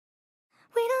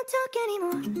We don't talk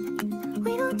anymore.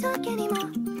 We don't talk anymore.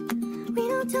 We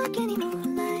don't talk anymore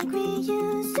like we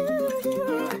used to do.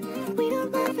 We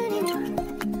don't laugh anymore.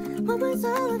 What was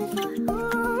all of it for?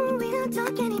 Oh, we don't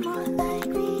talk anymore like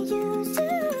we used to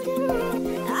do.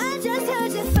 I just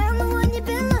heard you found the one you've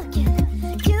been looking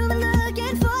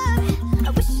for. I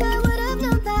wish I would have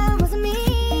known that wasn't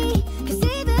me. 'Cause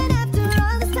even after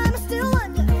all this time I still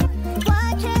wonder why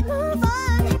I can't move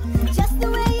on just the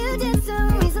way you did so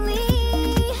easily.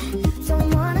 Don't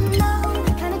wanna know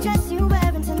the kind of dress you're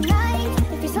wearing tonight,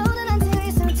 if he's holding on to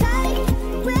you so tight,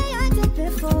 the way I did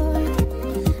before.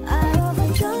 I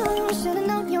overdosed, should've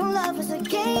known your love was a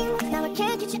game. Now I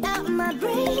can't get you out of my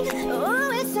brain.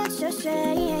 Oh, it's such a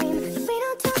shame. We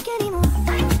don't talk anymore.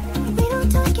 We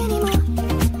don't talk anymore.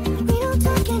 We don't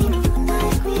talk anymore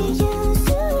like we used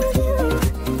to do.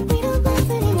 We don't laugh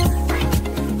anymore.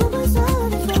 What was all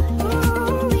of it for?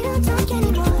 Oh, we don't talk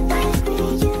anymore like we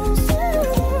used to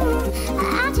do.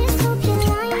 I just hope you're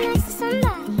lying next to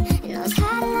somebody who knows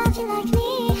how to love you like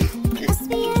me. There must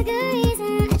be a good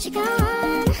reason that you're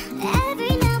gone.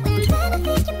 Every now and then I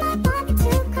think you might want me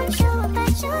to come show up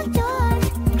at your door,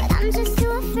 but I'm just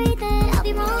too afraid that I'll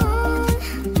be wrong.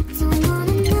 Don't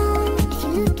wanna know if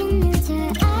you're looking into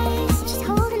her eyes, she's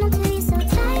holding on to you so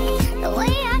tight, the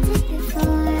way I did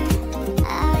before. I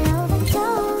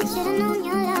overdosed, should've known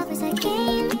your love was a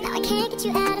game. Now I can't get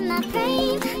you out of my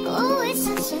brain. Oh, it's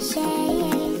such a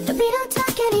shame. But we don't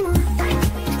talk anymore.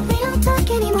 We don't talk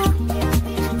anymore.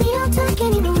 We don't talk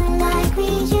anymore like we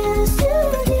used to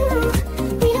do.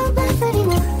 We don't laugh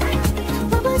anymore.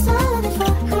 What was all of it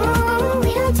for? Oh,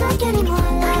 we don't talk anymore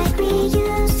like we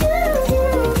used to do.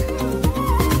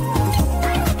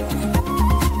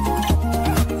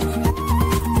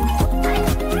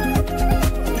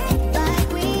 Like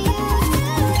we used to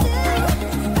do.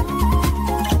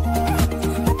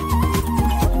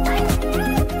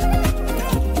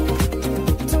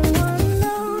 Don't wanna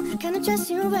know the kind of dress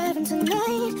you're wearing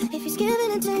tonight, if he's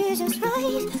giving it to you just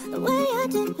right, the way I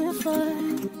did before.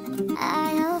 I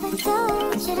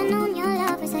overdosed, should've known your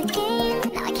love was a game.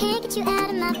 Now I can't get you out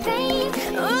of my brain.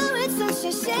 Oh, it's such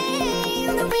a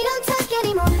shame that we don't talk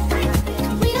anymore.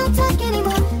 We don't talk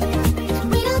anymore.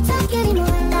 We don't talk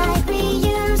anymore like we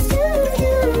used to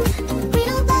do. We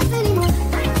don't laugh anymore.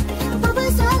 What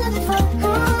was all of it for?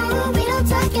 Oh, we don't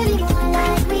talk anymore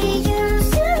like we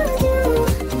used to do.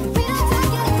 We don't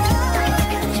talk anymore.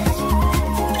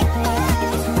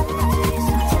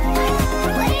 The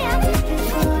way I did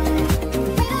before.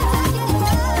 We don't talk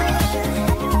anymore.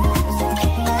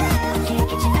 Can't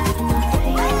get you out of my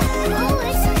brain. Oh,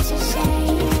 it's such a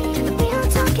shame that we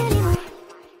don't talk anymore.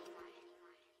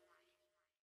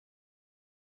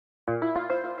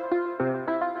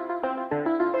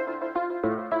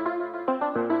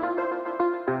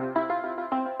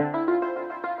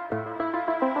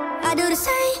 I do the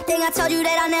same thing I told you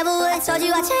that I never would. Told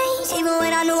you I changed, even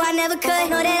when I knew I never could.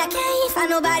 Know that I can't find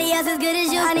nobody else as good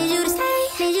as you. I need you to stay,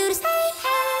 need you to stay.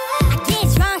 I get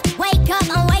drunk, wake up,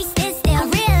 I'm wasted still. I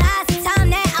realize the time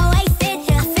that I wasted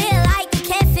here. I feel like you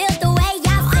can't feel the way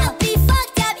I feel. I'll be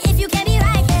fucked up if you can't be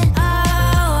right here. Oh,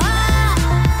 oh,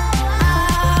 oh,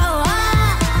 oh,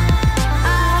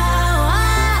 oh, oh.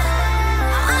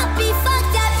 I'll be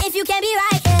fucked up if you can't be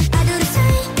right here. I do the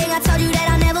same thing I told you that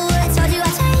I never would. Told you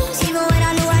I changed, even when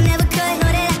I knew I never could.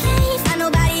 Know that I can't find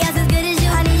nobody else as good as you.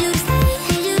 I need you to stay,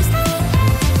 need you to stay.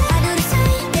 I do the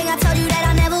same thing I told you that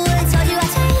I never would. Told you I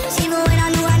changed, even when I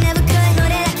knew I never could. Know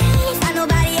that I can't find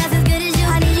nobody else as good as you.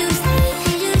 I need you to stay,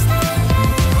 need you to stay.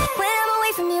 When I'm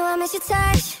away from you, I miss your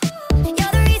touch.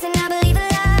 You're the reason I believe in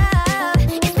love.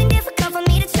 It's been difficult for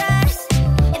me to trust,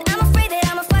 and I'm afraid that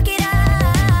I'ma fuck it up.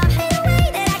 Ain't no way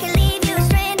that I can leave you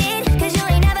stranded, 'cause you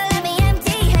ain't never let me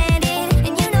empty-handed.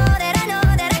 And you know that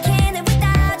I can't live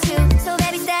without you. So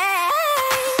baby, stay.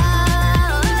 Oh, oh,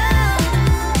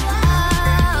 oh,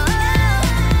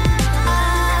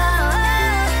 oh.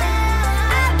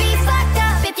 I'd be fucked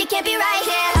up if you can't be right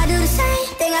here. I do the same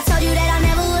thing I told you that I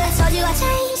never would. Told you I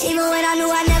changed, even when I knew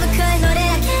I never could. Know that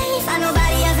I can't find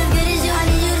nobody else as good as you. I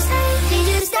need you to stay, need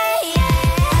you to stay.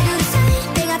 I do the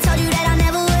same thing I told you that I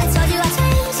never would. Told you I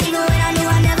changed, even when I knew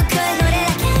I never could. Know that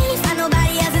I can't find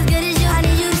nobody else as good as you. I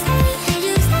need you to stay, need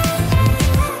you to stay.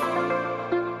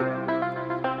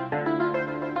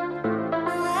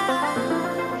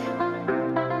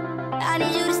 I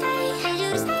need you to stay, need you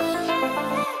to stay.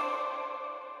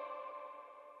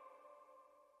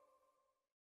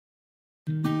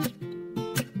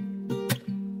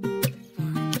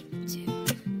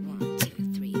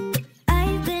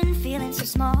 I've been feeling so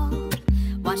small.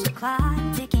 Watch the clock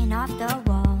ticking off the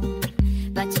wall,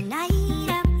 but tonight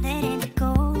I'm letting it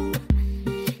go.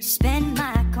 Spend my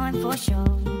for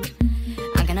sure.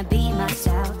 I'm gonna be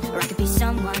myself, or I could be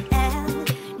someone else.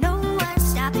 No one's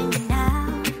stopping me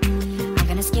now. I'm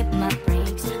gonna skip my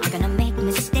breaks, I'm gonna make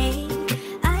mistakes.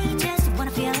 I just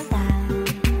wanna feel alive.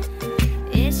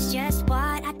 It's just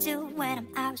what I do when I'm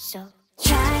out, so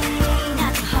try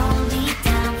not to hold me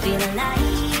down. Feel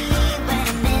alive when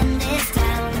I'm in this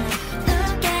town.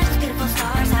 Look at those beautiful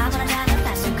stars, I wanna drive a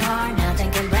faster car.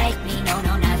 Nothing can break me, no,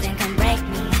 no, nothing can break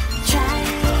me. Try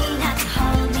not to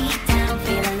hold me down.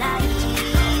 Feel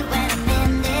alive when I'm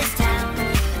in this town.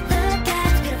 Look at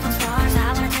those beautiful stars, I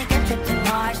wanna take a trip to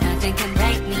Mars. Nothing can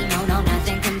break me, no, no,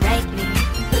 nothing can break me.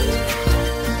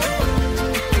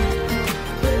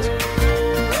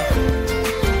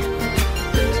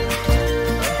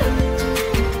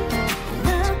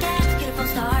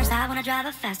 Drive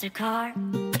a faster car.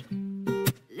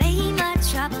 Lay my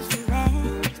troubles to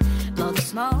rest. Blow the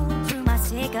smoke through my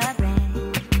cigarette.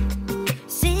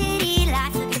 City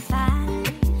lights looking fine,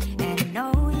 and I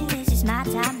know this is my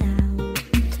time now.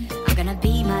 I'm gonna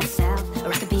be myself, or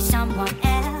I could be someone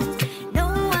else. No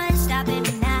one's stopping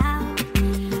me now.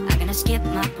 I'm gonna skip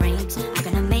my breaks, I'm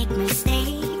gonna make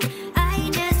mistakes. I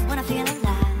just wanna feel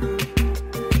alive.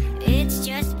 It's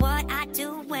just what I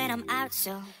do when I'm out,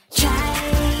 so try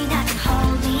not to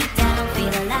hold me down.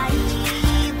 Feel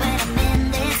alive when I'm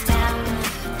in this town.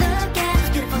 Look at those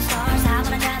beautiful stars, I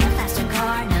wanna drive a faster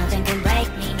car. Nothing can break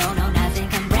me, no, no, nothing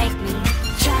can break me.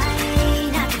 Try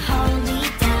not to hold me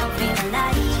down. Feel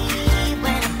alive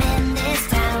when I'm in this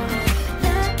town.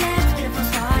 Look at those beautiful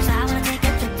stars, I wanna take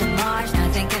a trip to Mars.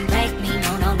 Nothing can break me,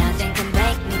 no, no, nothing can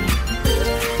break me.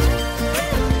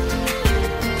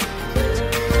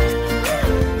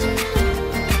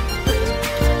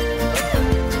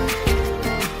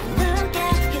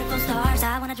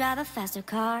 Drive a faster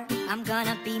car. I'm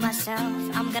gonna be myself,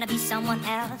 I'm gonna be someone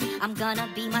else. I'm gonna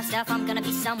be myself, I'm gonna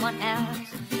be someone else.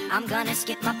 I'm gonna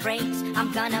skip my breaks,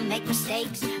 I'm gonna make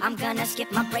mistakes. I'm gonna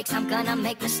skip my breaks, I'm gonna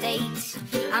make mistakes.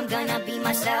 I'm gonna be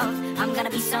myself, I'm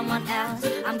gonna be someone else.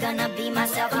 I'm gonna be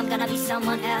myself, I'm gonna be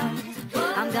someone else.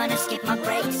 I'm gonna skip my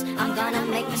breaks, I'm gonna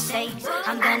make mistakes.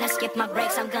 I'm gonna skip my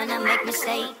breaks, I'm gonna make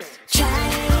mistakes. Try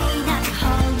not to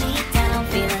hold me down.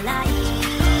 Feel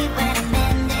alive when I'm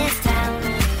in this town.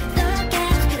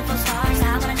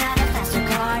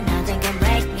 Nothing can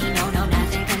break me, no, no,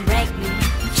 nothing can break me.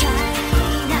 Try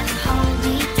not to hold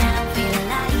me down. Feel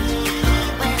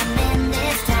alive when I'm in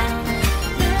this town.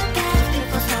 Look at those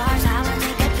beautiful stars, I wanna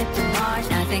take a trip to Mars.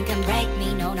 Nothing can break me,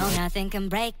 no, no, nothing can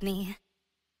break me.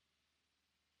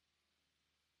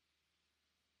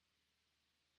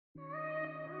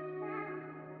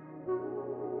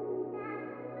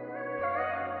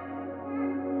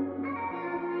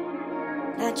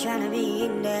 Not trying to be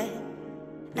in there,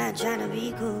 not trying to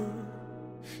be cool,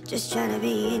 just trying to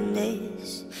be in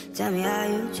this. Tell me how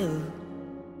you do.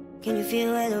 Can you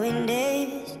feel where the wind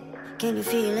is? Can you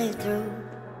feel it through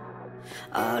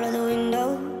all of the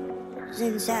windows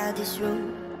inside this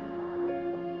room?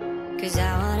 'Cause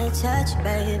I wanna touch you,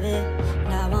 baby,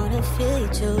 and I wanna feel you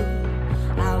too.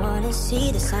 I wanna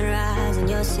see the sunrise and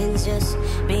your sins, just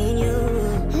me and you.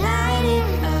 Light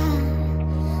it up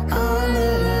on the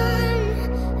run.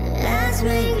 Let's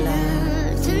make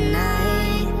love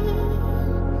tonight.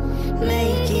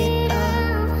 Make it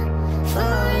up,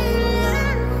 fall in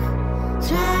love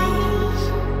twice.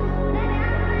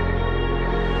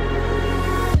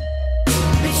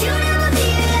 But you never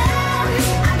feel love.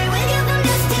 I've been with you from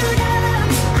dusk till dawn.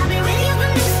 I've been with you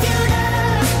from dusk till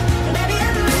dawn. Baby,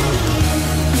 I'm right here.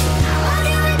 I want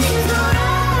you when things go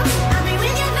wrong. I've been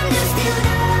with you from dusk till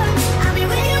dawn. I've been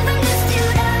with you from dusk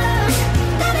till dawn.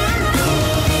 Baby, I'm right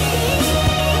here.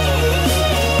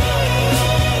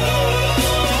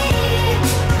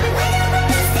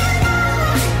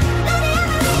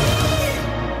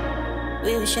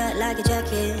 We were shut like a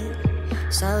jacket,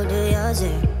 so do yours.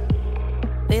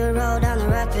 We would roll down the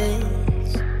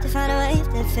rapids to find a wave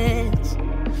that fits.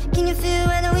 Can you feel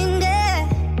where the wind is?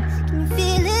 Can you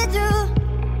feel it through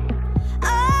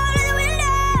all of the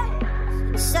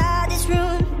windows inside this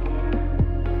room?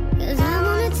 'Cause I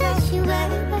wanna touch you,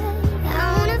 baby, I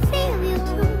wanna feel you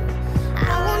too.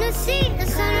 I wanna see the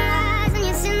sunrise and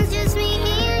your sins, just me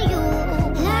and you.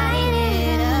 Light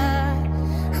it up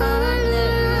on the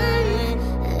run.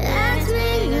 Let's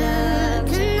make love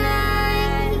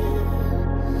tonight.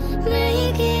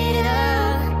 Make it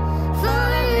up,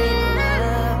 fall in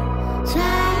love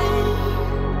twice.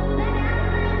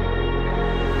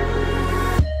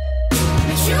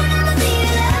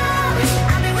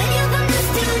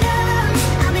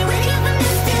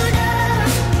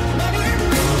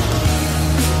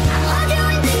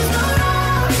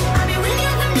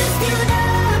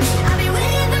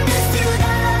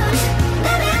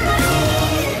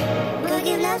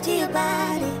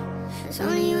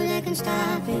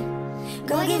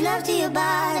 love to your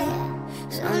body.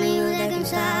 It's only you that can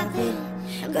stop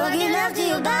it. Go give love to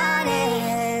your body.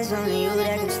 It's only you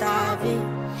that can stop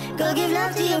it. Go give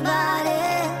love to your body.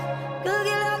 Go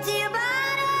give love to your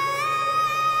body.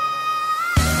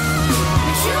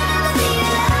 But you never be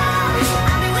alone.